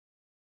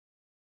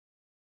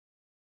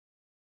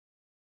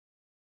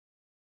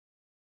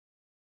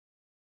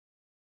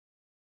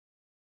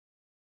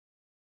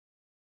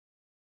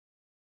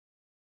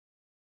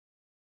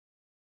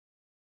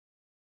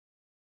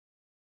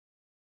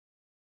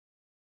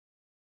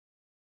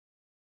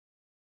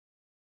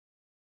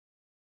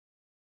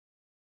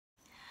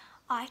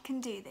I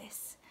can do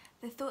this.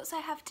 The thoughts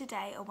I have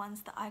today are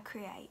ones that I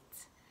create.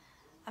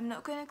 I'm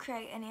not going to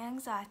create any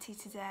anxiety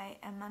today,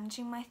 and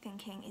managing my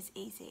thinking is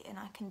easy and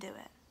I can do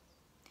it.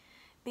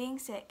 Being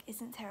sick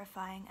isn't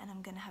terrifying and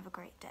I'm going to have a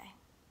great day.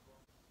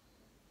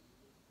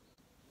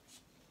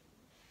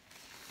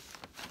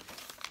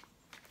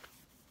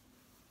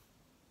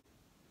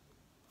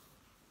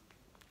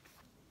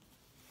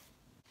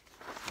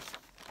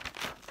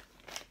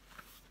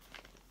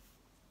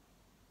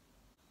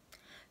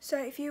 So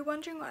if you're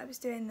wondering what I was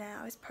doing there,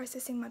 I was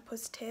processing my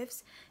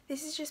positives.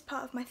 This is just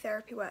part of my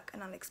therapy work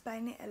and I'll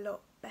explain it a lot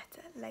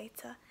better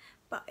later.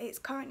 But it's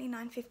currently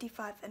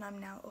 9:55 and I'm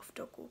now off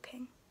dog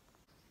walking.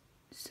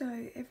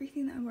 So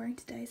everything that I'm wearing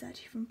today is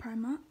actually from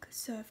Primark.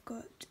 So I've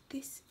got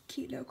this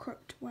cute little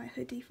cropped white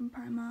hoodie from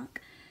Primark.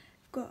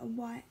 I've got a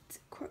white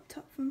crop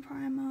top from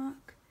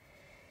Primark,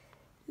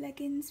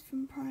 leggings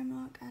from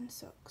Primark and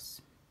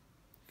socks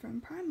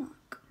from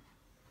Primark.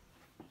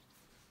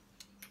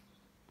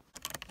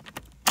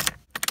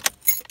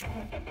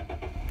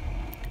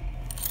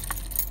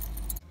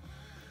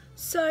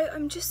 So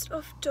I'm just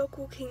off dog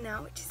walking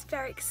now, which is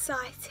very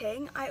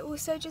exciting. I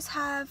also just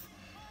have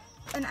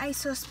an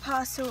ASOS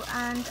parcel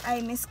and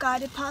a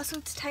misguided parcel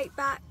to take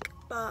back,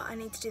 but I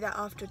need to do that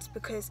afterwards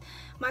because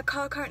my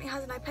car currently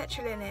has no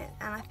petrol in it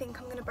and I think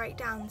I'm going to break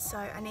down, so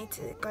I need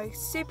to go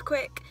super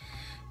quick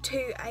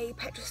to a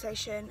petrol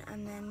station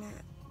and then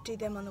do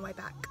them on the way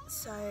back.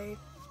 So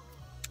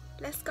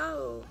let's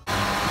go.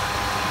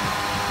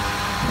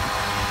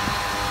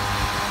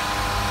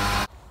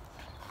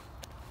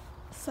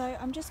 So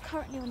I'm just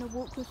currently on a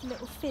walk with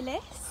little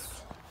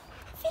Phyllis.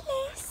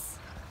 Phyllis!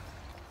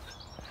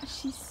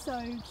 She's so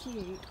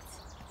cute.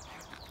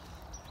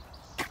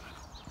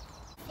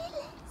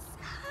 Phyllis,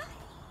 hi!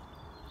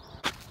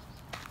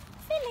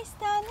 Phyllis,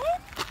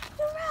 darling,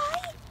 you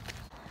alright?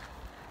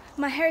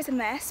 My hair is a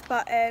mess,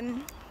 but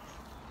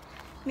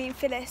me and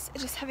Phyllis are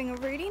just having a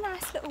really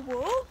nice little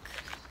walk.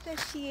 There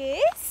she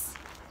is.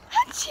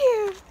 Aren't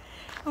you?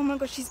 Oh my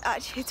god, she's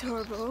actually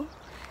adorable.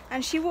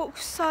 And she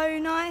walks so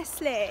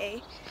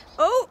nicely.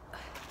 Oh,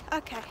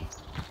 okay.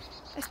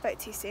 I spoke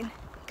too soon.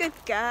 Good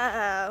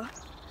girl.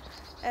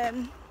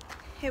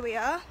 Here we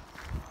are.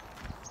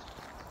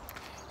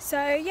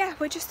 So yeah,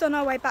 we're just on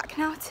our way back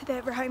now to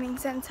the rehoming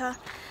centre.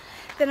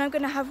 Then I'm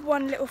going to have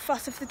one little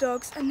fuss of the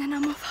dogs and then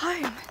I'm off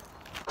home.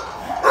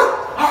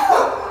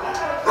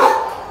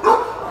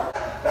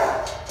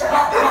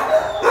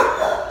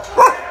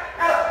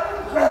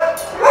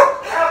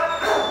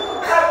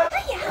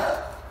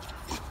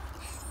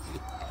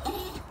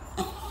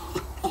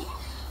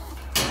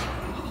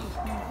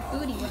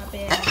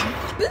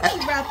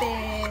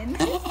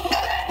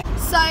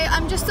 So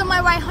I'm just on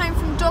my way home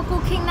from dog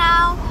walking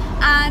now,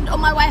 and on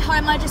my way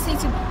home I just need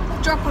to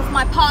drop off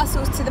my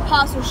parcels to the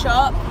parcel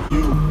shop.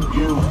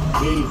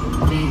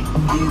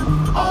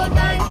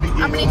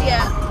 I'm an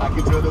idiot.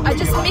 I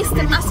just missed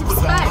a massive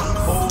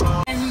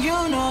space. And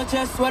you know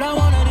just what I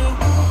wanna do.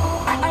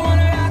 I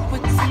wanna rock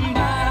with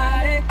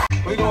somebody.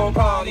 We gon'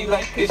 party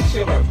like it's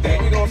your birthday.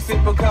 We gon'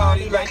 sip a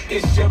party like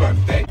it's your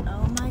birthday.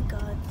 Oh my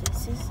god,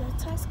 this is a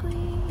tight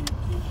squeeze.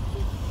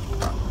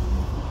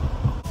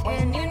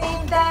 And you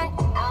need that,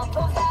 I'll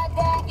provide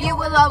that. You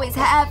will always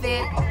have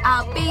it,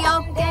 I'll be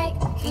okay.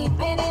 Keep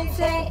it in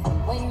sight.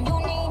 When you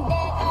need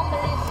that, I'ma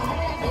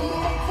let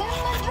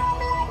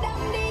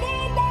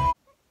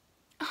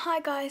you.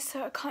 Hi guys,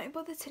 so I can't be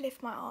bothered to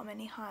lift my arm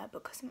any higher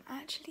because I'm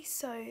actually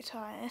so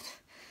tired.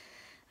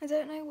 I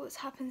don't know what's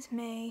happened to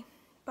me,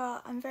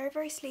 but I'm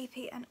very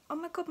sleepy and oh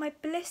my god, my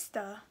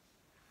blister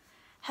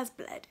has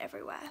bled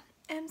everywhere.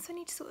 So I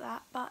need to sort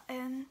that, but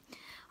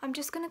I'm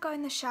just going to go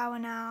in the shower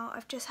now.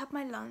 I've just had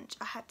my lunch.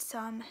 I had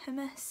some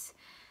hummus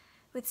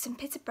with some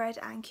pita bread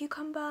and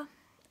cucumber,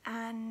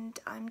 and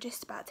I'm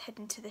just about to head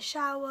into the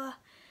shower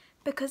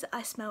because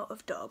I smell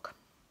of dog.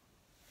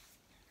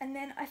 And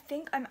then I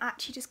think I'm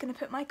actually just going to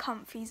put my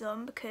comfies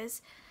on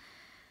because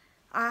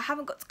I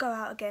haven't got to go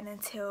out again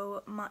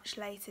until much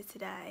later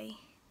today,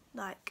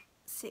 like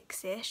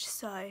 6ish,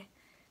 so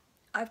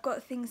I've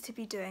got things to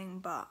be doing,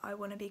 but I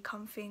want to be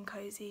comfy and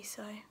cosy,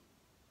 so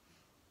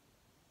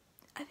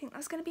I think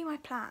that's going to be my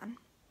plan.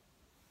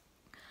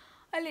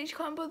 I literally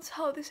can't bother to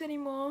hold this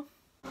anymore.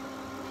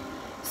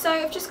 So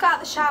I've just got out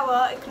the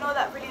shower. Ignore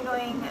that really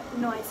annoying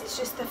noise, it's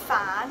just the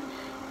fan.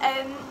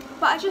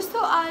 But I just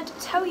thought I'd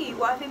tell you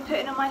what I've been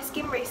putting on my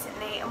skin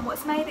recently and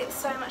what's made it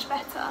so much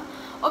better.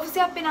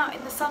 Obviously I've been out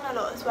in the sun a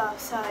lot as well,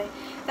 so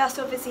that's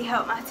obviously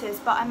helped matters.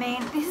 But I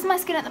mean, this is my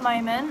skin at the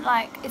moment.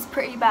 Like, it's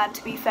pretty bad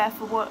to be fair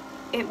for what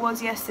it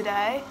was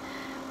yesterday.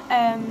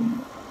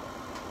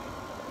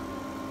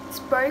 It's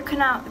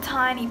broken out a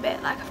tiny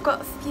bit, like I've got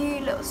a few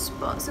little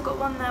spots. I've got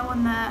one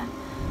there,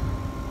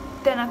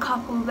 then a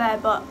couple there,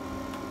 but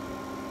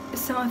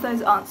some of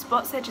those aren't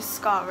spots, they're just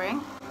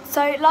scarring.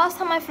 So last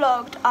time I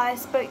vlogged, I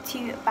spoke to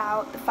you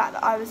about the fact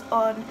that I was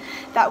on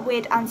that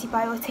weird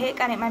antibiotic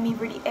and it made me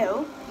really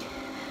ill.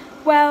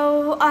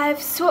 Well,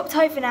 I've swapped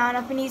over now and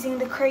I've been using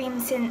the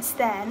cream since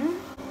then.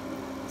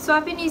 So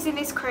I've been using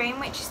this cream,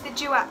 which is the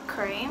Duat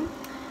cream.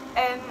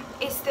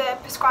 It's the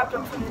prescribed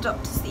one from the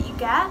doctors that you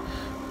get,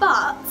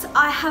 but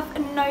I have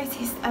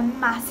noticed a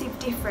massive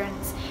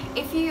difference.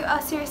 If you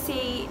are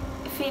seriously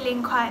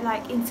feeling quite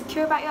like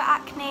insecure about your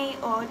acne,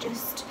 or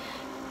just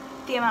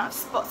the amount of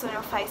spots on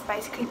your face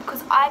basically,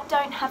 because I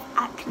don't have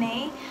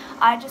acne,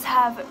 I just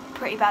have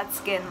pretty bad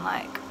skin,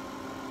 like,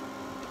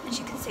 as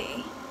you can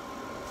see.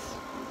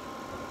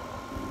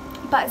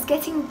 But it's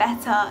getting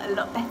better, a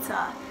lot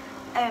better.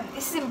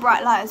 This is in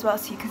bright light as well,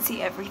 so you can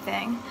see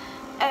everything.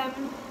 But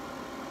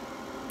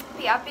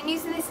yeah, I've been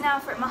using this now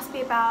for, it must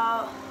be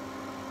about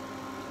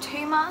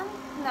 2 months,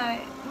 no,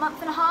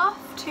 month and a half,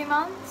 2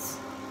 months,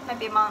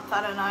 maybe a month,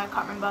 I don't know, I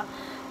can't remember.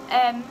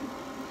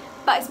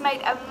 But it's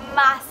made a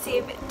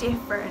massive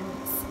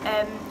difference.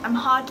 I'm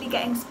hardly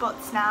getting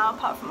spots now,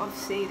 apart from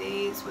obviously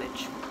these,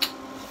 which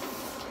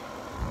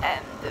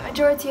the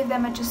majority of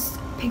them are just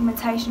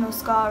pigmentation or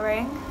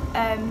scarring.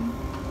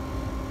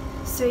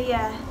 So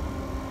yeah,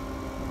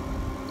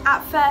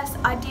 at first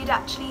I did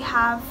actually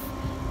have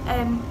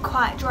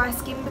quite dry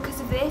skin because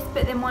of this,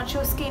 but then once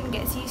your skin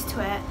gets used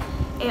to it,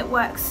 it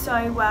works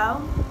so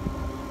well.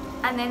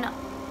 And then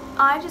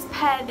I just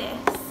pair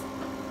this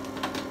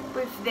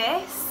with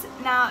this.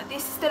 Now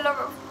this is the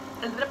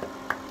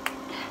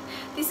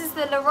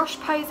La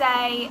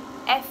Roche-Posay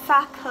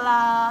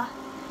Effaclar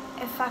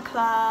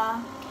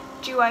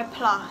Duo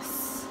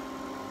Plus.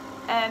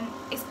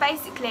 It's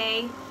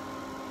basically,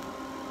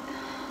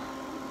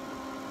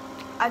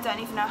 I don't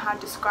even know how to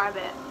describe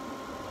it.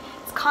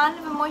 It's kind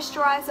of a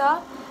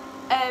moisturiser,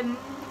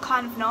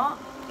 kind of not.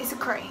 It's a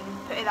cream,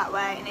 put it that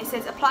way, and it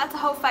says apply to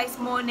whole face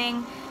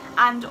morning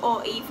and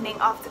or evening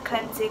after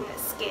cleansing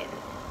skin.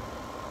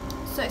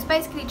 So it's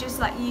basically just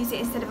like use it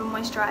instead of a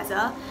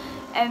moisturiser,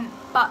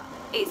 but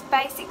it's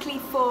basically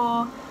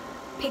for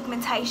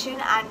pigmentation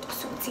and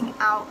sorting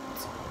out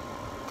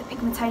the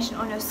pigmentation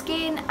on your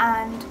skin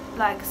and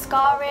like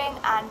scarring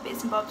and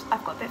bits and bobs.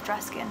 I've got a bit of dry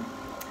skin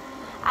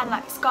and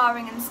like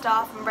scarring and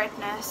stuff and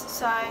redness,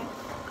 so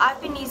I've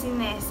been using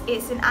this.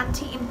 It's an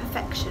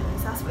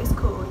anti-imperfections, that's what it's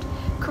called.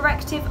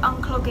 Corrective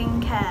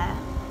unclogging care,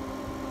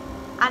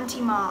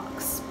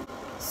 anti-marks.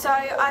 So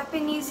I've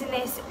been using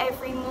this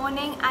every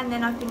morning, and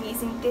then I've been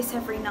using this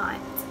every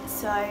night.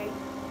 So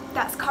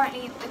that's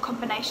currently the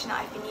combination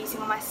I've been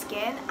using on my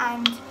skin,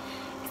 and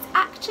it's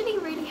actually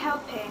really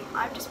helping.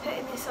 I'm just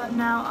putting this on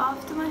now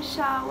after my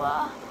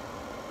shower,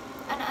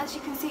 and as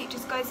you can see, it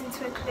just goes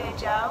into a clear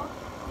gel.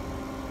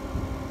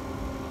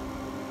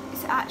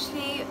 It's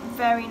actually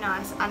very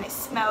nice, and it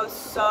smells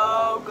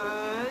so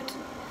good,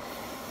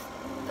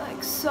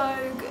 like so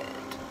good.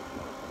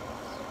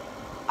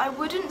 I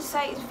wouldn't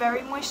say it's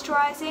very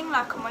moisturising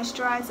like a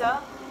moisturiser,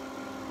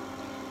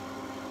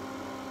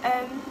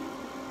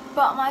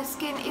 but my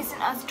skin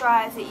isn't as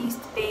dry as it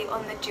used to be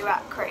on the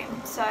Duat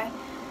cream. So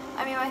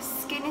I mean, my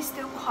skin is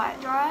still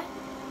quite dry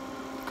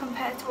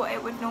compared to what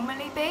it would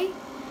normally be,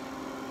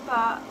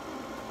 but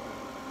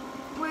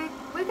we're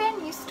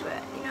getting used to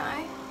it, you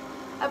know.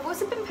 I've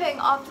also been putting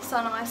after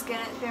sun on my skin,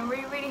 and it's been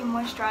really, really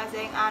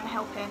moisturising and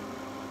helping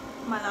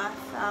my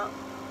life out.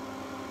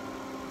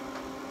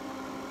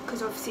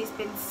 Because obviously it's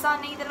been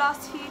sunny the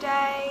last few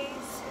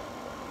days.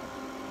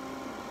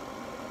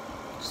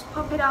 Just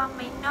pop it on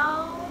me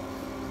nose.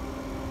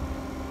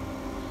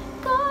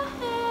 Go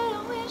ahead,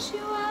 I wish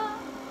you well.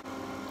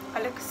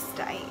 I look a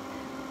state.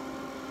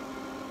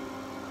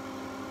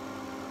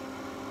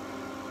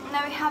 And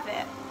there we have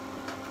it.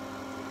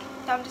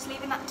 So I'm just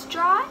leaving that to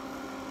dry.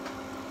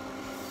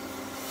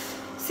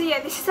 So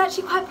yeah, this is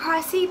actually quite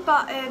pricey,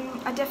 but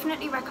I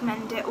definitely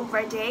recommend it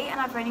already,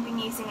 and I've only been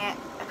using it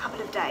a couple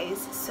of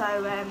days, so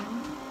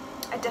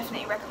I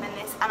definitely recommend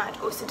this. And I'd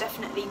also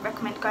definitely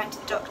recommend going to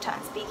the doctor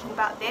and speaking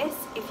about this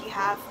if you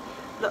have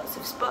lots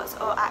of spots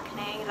or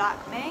acne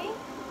like me.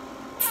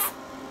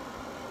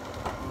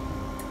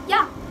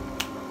 Yeah.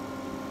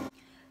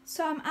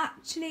 So I'm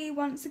actually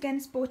once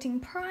again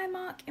sporting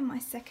Primark in my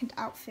second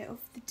outfit of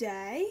the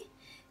day.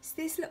 It's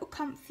this little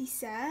comfy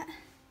set,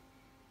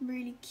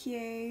 really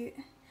cute.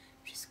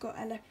 Just got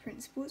a leopard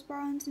print sports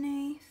bra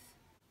underneath,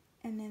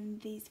 and then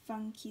these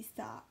funky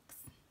socks.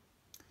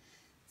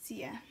 So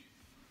yeah,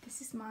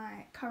 this is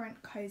my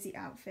current cozy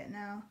outfit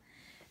now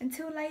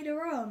until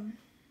later on.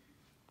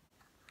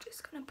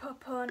 Just gonna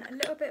pop on a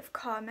little bit of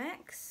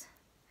Carmex.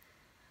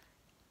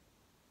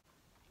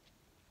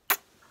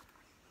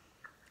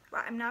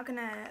 Right, I'm now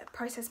gonna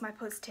process my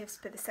positives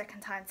for the second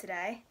time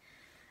today.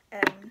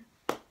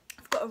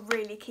 I've got to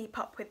really keep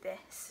up with this,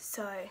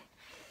 so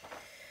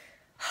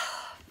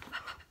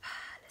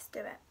let's do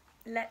it.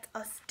 Let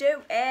us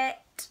do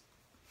it.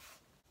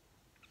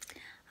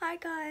 Hi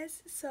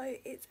guys, so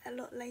it's a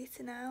lot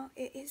later now.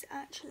 It is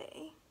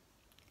actually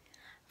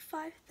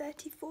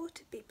 5:34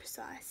 to be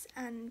precise,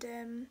 and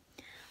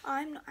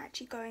I'm not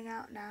actually going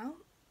out now.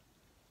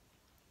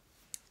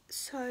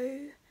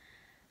 So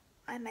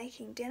I'm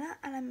making dinner,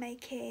 and I'm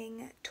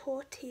making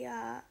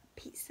tortilla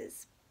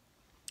pizzas,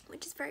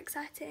 which is very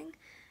exciting.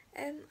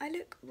 I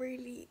look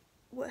really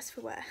worse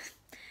for wear,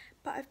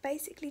 but I've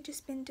basically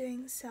just been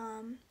doing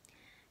some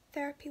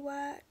therapy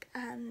work,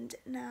 and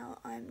now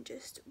I'm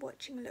just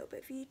watching a little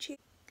bit of YouTube.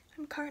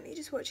 I'm currently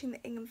just watching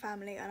the Ingham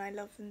family and I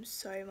love them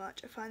so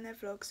much. I find their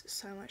vlogs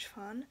so much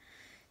fun.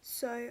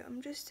 So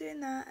I'm just doing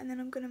that, and then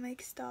I'm going to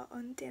make a start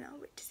on dinner,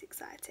 which is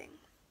exciting.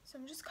 So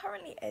I'm just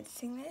currently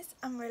editing this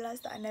and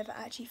realised that I never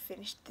actually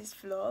finished this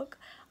vlog.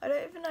 I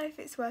don't even know if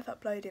it's worth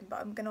uploading, but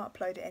I'm going to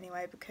upload it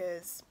anyway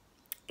because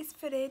it's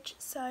footage.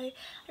 So I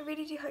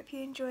really do hope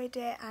you enjoyed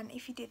it, and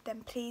if you did,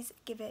 then please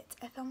give it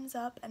a thumbs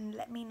up and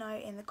let me know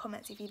in the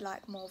comments if you'd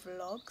like more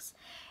vlogs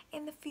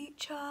in the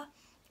future.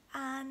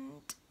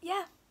 And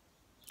yeah,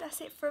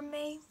 that's it from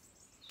me.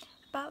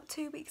 About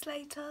 2 weeks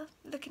later,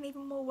 looking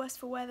even more worse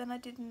for wear than I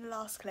did in the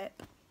last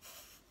clip.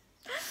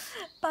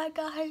 Bye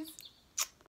guys.